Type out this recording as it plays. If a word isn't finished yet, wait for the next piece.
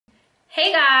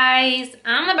Hey guys,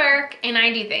 I'm the Burke and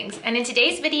I do things. And in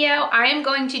today's video, I am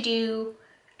going to do,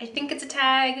 I think it's a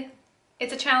tag,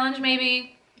 it's a challenge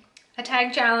maybe, a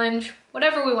tag challenge,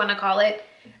 whatever we want to call it.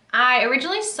 I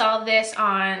originally saw this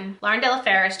on Lauren De La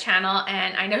Ferra's channel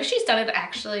and I know she's done it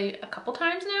actually a couple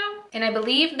times now. And I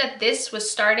believe that this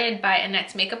was started by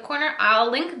Annette's Makeup Corner.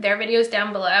 I'll link their videos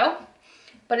down below.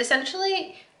 But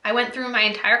essentially, I went through my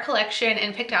entire collection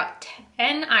and picked out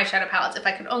 10 eyeshadow palettes if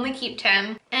I could only keep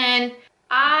 10. And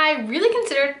I really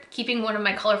considered keeping one of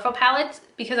my colorful palettes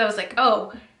because I was like,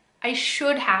 oh, I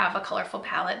should have a colorful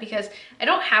palette because I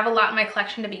don't have a lot in my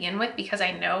collection to begin with because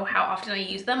I know how often I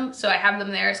use them. So I have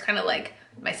them there as kind of like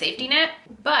my safety net.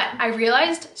 But I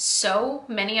realized so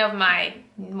many of my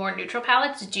more neutral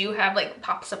palettes do have like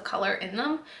pops of color in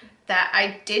them that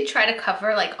I did try to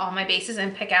cover like all my bases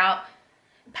and pick out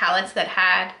palettes that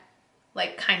had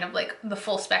like kind of like the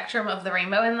full spectrum of the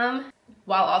rainbow in them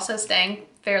while also staying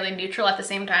fairly neutral at the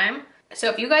same time. So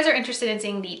if you guys are interested in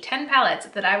seeing the 10 palettes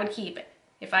that I would keep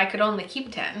if I could only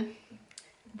keep 10,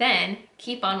 then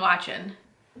keep on watching.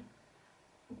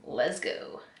 Let's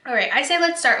go. All right, I say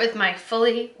let's start with my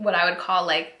what I would call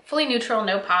like fully neutral,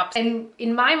 no pops. And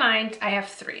in my mind, I have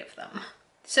 3 of them.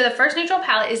 So the first neutral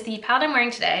palette is the palette I'm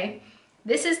wearing today.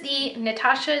 This is the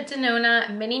Natasha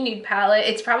Denona Mini Nude palette.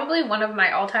 It's probably one of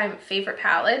my all-time favorite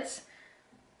palettes.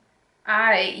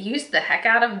 I used the heck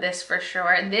out of this for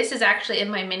sure. This is actually in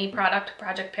my mini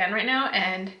project pan right now,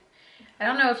 and I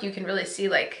don't know if you can really see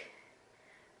like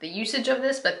the usage of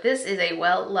this, but this is a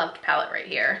well-loved palette right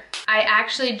here. I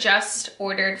actually just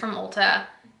ordered from Ulta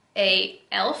a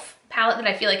e.l.f. palette that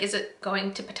I feel like is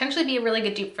going to potentially be a really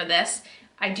good dupe for this.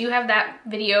 I do have that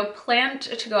video planned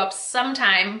to go up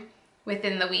sometime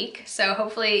within the week, so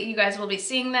hopefully you guys will be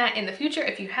seeing that in the future.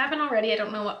 If you haven't already, I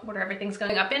don't know what order everything's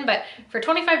going up in, but for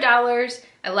 $25,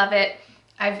 I love it.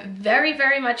 I've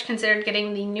very much considered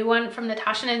getting the new one from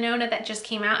Natasha Denona that just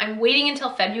came out. I'm waiting until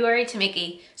February to make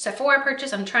a Sephora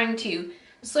purchase. I'm trying to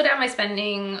slow down my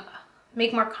spending,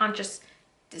 make more conscious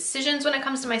decisions when it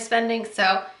comes to my spending,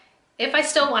 so if I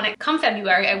still want it come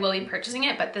February, I will be purchasing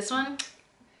it, but this one,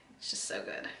 it's just so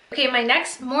good. Okay, my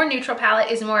next more neutral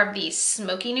palette is more of the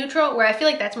smoky neutral, where I feel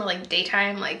like that's more like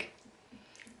daytime, like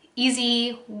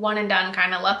easy, one and done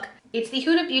kind of look. It's the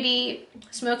Huda Beauty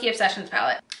Smokey Obsessions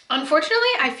palette. Unfortunately,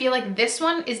 I feel like this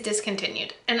one is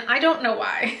discontinued, and I don't know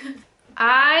why.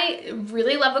 I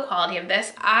really love the quality of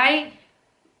this. I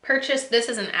purchased this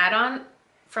as an add-on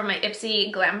from my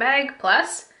Ipsy Glam Bag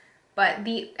Plus, but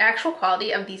the actual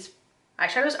quality of these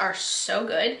eyeshadows are so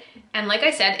good. And like I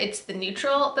said, it's the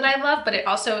neutral that I love, but it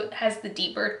also has the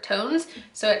deeper tones.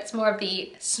 So it's more of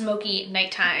the smoky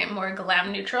nighttime, more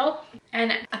glam neutral.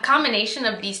 And a combination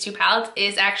of these 2 palettes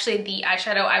is actually the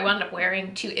eyeshadow I wound up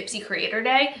wearing to Ipsy Creator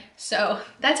Day. So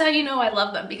that's how you know I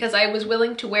love them, because I was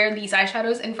willing to wear these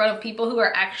eyeshadows in front of people who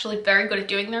are actually very good at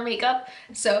doing their makeup.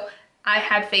 So I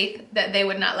had faith that they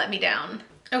would not let me down.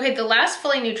 Okay, the last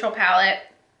fully neutral palette,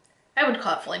 I would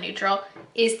call it fully neutral,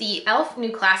 is the e.l.f.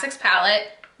 New Classics palette.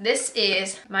 This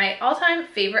is my all-time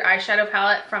favorite eyeshadow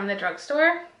palette from the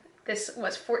drugstore. This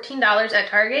was $14 at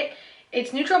Target.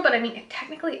 It's neutral, but I mean,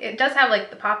 technically it does have like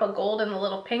the pop of gold and the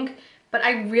little pink, but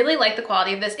I really like the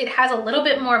quality of this. It has a little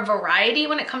bit more variety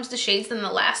when it comes to shades than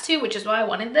the last 2, which is why I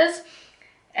wanted this.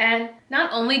 And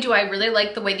not only do I really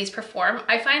like the way these perform,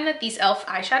 I find that these e.l.f.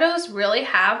 eyeshadows really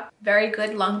have very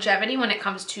good longevity when it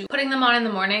comes to putting them on in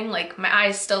the morning. Like my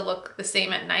eyes still look the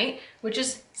same at night, which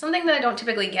is something that I don't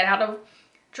typically get out of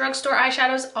drugstore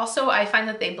eyeshadows. Also, I find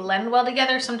that they blend well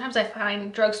together. Sometimes I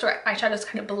find drugstore eyeshadows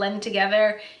kind of blend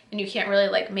together and you can't really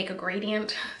like make a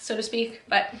gradient, so to speak.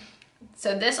 But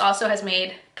so this also has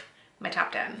made my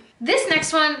top 10. This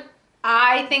next one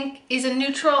I think is a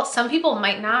neutral. Some people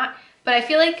might not, but I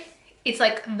feel like it's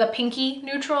like the pinky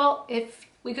neutral, if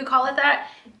we could call it that.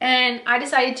 And I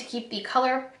decided to keep the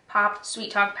ColourPop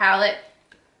Sweet Talk palette.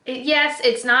 Yes,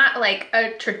 it's not like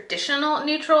a traditional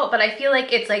neutral, but I feel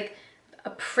like it's like a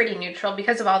pretty neutral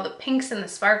because of all the pinks and the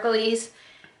sparklies.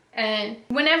 And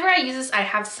whenever I use this, I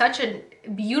have such a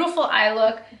beautiful eye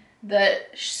look. The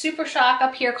Super Shock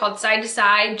up here called Side to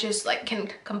Side just like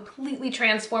can completely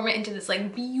transform it into this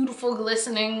like beautiful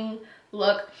glistening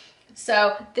look.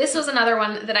 So this was another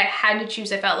one that I had to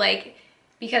choose, I felt like,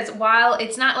 because while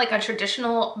it's not like a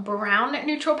traditional brown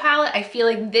neutral palette, I feel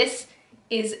like this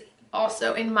is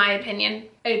also, in my opinion,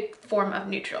 a form of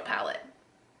neutral palette.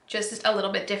 Just a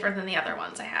little bit different than the other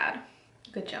ones I had.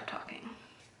 Good job talking.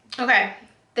 Okay,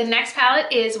 the next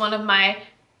palette is one of my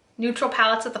neutral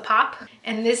palettes at the pop,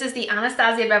 and this is the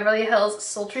Anastasia Beverly Hills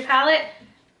Sultry palette.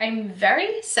 I'm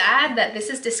very sad that this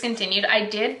is discontinued. I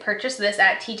did purchase this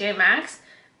at TJ Maxx,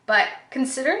 But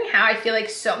considering how I feel like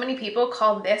so many people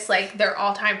call this like their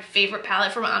all-time favorite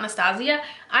palette from Anastasia,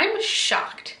 I'm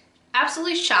shocked,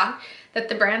 absolutely shocked that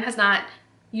the brand has not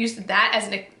used that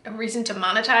as a reason to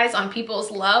monetize on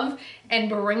people's love and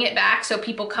bring it back so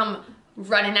people come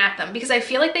running at them. Because I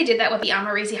feel like they did that with the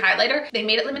Amarizi highlighter. They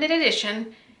made it limited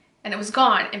edition and it was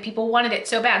gone and people wanted it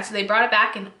so bad. So they brought it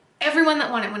back and everyone that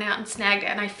wanted it went out and snagged it.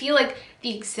 And I feel like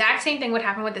the exact same thing would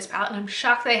happen with this palette, and I'm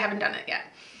shocked they haven't done it yet.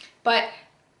 But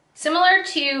similar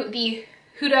to the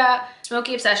Huda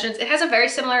Smokey Obsessions, it has a very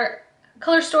similar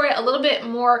color story, a little bit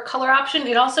more color option.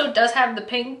 It also does have the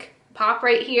pink pop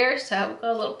right here, so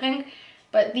a little pink.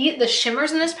 But the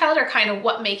shimmers in this palette are kind of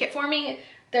what make it for me.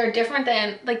 They're different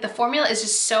than, like, the formula is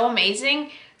just so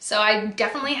amazing. So I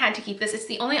definitely had to keep this. It's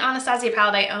the only Anastasia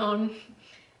palette I own.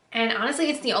 And honestly,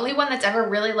 it's the only one that's ever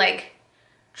really like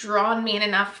drawn me in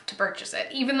enough to purchase it.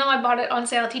 Even though I bought it on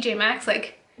sale at TJ Maxx,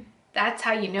 like that's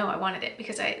how you know I wanted it,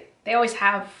 because they always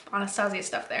have Anastasia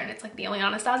stuff there and it's like the only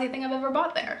Anastasia thing I've ever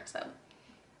bought there. So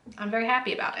I'm very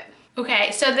happy about it.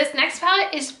 Okay, so this next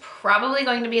palette is probably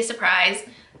going to be a surprise.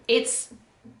 It's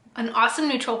an awesome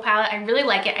neutral palette. I really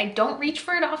like it. I don't reach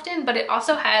for it often, but it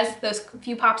also has those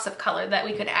few pops of color that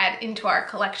we could add into our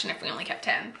collection if we only kept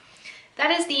 10.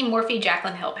 That is the Morphe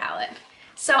Jaclyn Hill palette.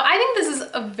 So I think this is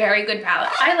a very good palette.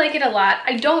 I like it a lot.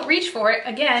 I don't reach for it,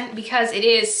 again, because it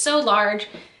is so large.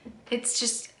 It's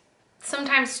just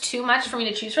sometimes too much for me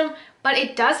to choose from, but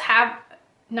it does have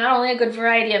not only a good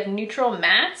variety of neutral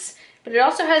mattes, but it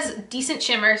also has decent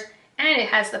shimmers, and it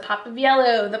has the pop of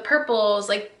yellow, the purples,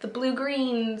 like the blue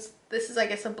greens. This is, I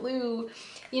guess, a blue.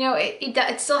 You know,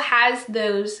 it still has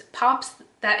those pops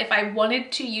that if I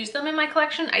wanted to use them in my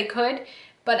collection, I could,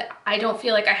 but I don't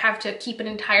feel like I have to keep an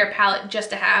entire palette just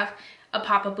to have a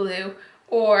pop of blue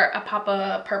or a pop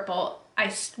of purple.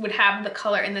 I would have the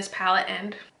color in this palette,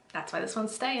 and that's why this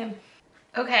one's staying.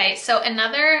 Okay, so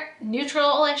another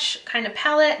neutral-ish kind of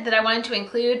palette that I wanted to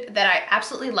include that I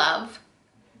absolutely love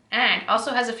and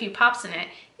also has a few pops in it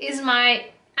is my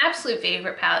absolute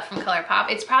favorite palette from ColourPop.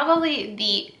 It's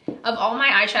probably of all my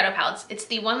eyeshadow palettes, it's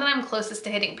the one that I'm closest to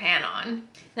hitting pan on.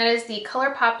 That is the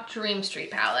ColourPop Dream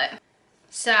Street palette.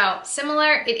 So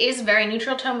similar, it is very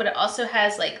neutral tone, but it also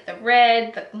has like the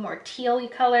red, the more teal-y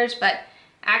colors. But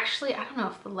actually, I don't know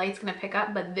if the light's gonna pick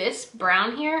up, but this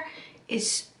brown here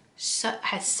has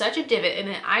such a divot in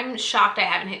it. I'm shocked I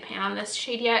haven't hit pan on this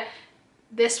shade yet.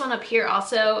 This one up here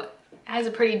also has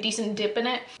a pretty decent dip in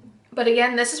it. But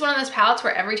again, this is one of those palettes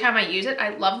where every time I use it, I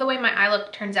love the way my eye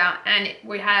look turns out, and it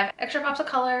would have extra pops of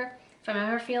color if I'm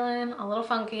ever feeling a little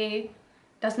funky.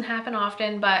 Doesn't happen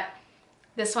often, but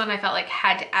this one I felt like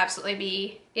had to absolutely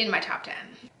be in my top 10.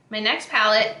 My next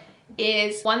palette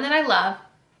is one that I love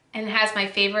and it has my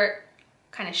favorite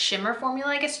kind of shimmer formula,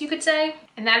 I guess you could say,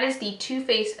 and that is the Too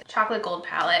Faced Chocolate Gold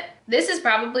palette. This is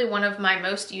probably one of my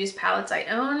most used palettes I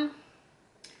own.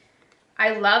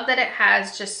 I love that it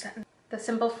has just the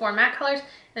simple format colors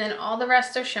and then all the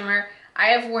rest are shimmer. I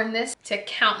have worn this to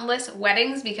countless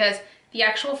weddings because the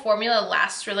actual formula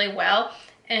lasts really well,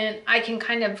 and I can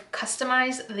kind of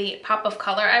customize the pop of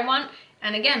color I want.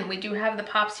 And again, we do have the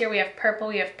pops here. We have purple,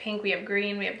 we have pink, we have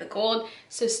green, we have the gold.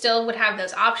 So still would have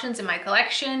those options in my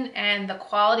collection, and the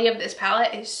quality of this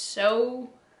palette is so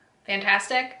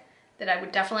fantastic that I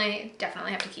would definitely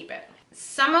have to keep it.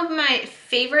 Some of my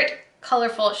favorite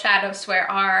colorful shadow swear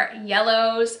are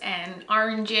yellows and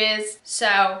oranges.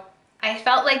 So I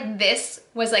felt like this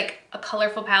was like a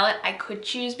colorful palette I could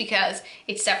choose because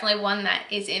it's definitely one that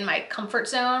is in my comfort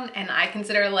zone and I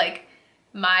consider like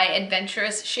my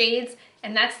adventurous shades.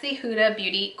 And that's the Huda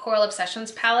Beauty Coral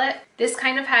Obsessions palette. This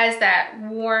kind of has that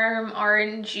warm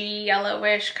orangey,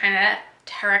 yellowish, kind of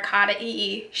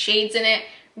terracotta-y shades in it.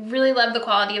 Really love the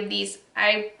quality of these.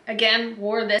 I, again,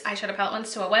 wore this eyeshadow palette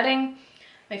once to a wedding.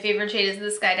 My favorite shade is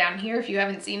this guy down here. If you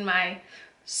haven't seen my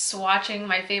swatching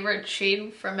my favorite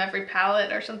shade from every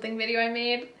palette or something video I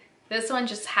made, this one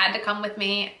just had to come with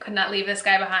me. Could not leave this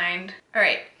guy behind. All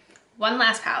right, one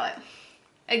last palette.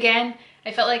 Again,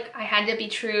 I felt like I had to be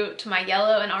true to my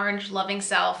yellow and orange loving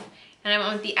self, and I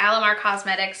went with the Alamar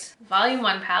Cosmetics Volume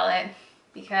 1 palette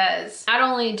because not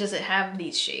only does it have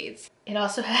these shades, it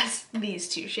also has these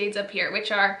two shades up here, which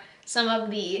are some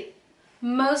of the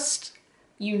most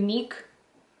unique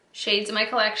shades in my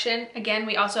collection. Again,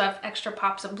 we also have extra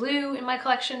pops of blue in my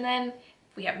collection then.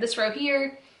 We have this row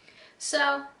here.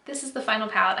 So this is the final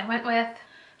palette I went with.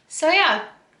 So yeah,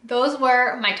 those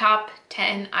were my top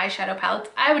 10 eyeshadow palettes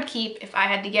I would keep if I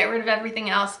had to get rid of everything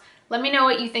else. Let me know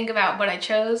what you think about what I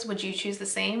chose. Would you choose the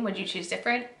same? Would you choose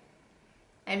different?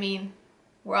 I mean,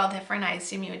 we're all different. I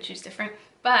assume you would choose different,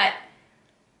 but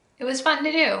it was fun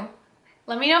to do.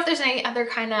 Let me know if there's any other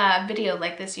kind of video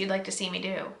like this you'd like to see me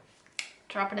do.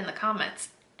 Drop it in the comments.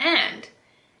 And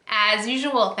as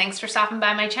usual, thanks for stopping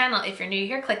by my channel. If you're new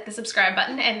here, click the subscribe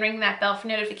button and ring that bell for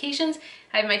notifications.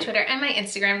 I have my Twitter and my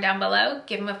Instagram down below.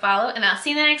 Give them a follow and I'll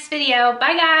see you in the next video.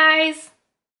 Bye guys!